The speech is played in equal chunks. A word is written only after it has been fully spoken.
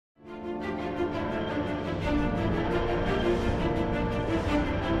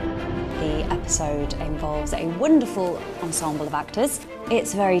episode involves a wonderful ensemble of actors.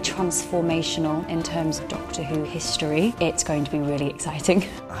 It's very transformational in terms of Doctor Who history. It's going to be really exciting.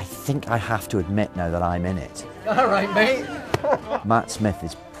 I think I have to admit now that I'm in it. All right, mate. Matt Smith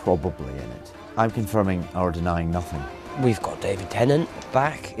is probably in it. I'm confirming or denying nothing. We've got David Tennant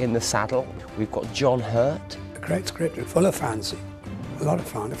back in the saddle. We've got John Hurt. A great script and full of fancy. A lot of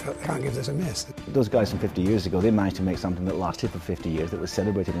fun. I can't give this a miss. Those guys from 50 years ago, they managed to make something that lasted for 50 years, that was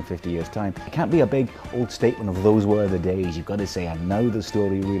celebrated in 50 years' time. It can't be a big old statement of those were the days. You've got to say, and now the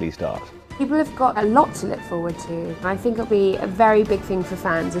story really starts. People have got a lot to look forward to. I think it'll be a very big thing for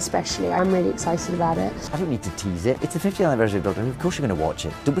fans especially. I'm really excited about it. I don't need to tease it. It's the 50th anniversary of Doctor Who. Of course you're going to watch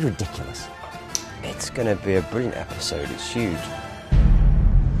it. Don't be ridiculous. It's going to be a brilliant episode. It's huge.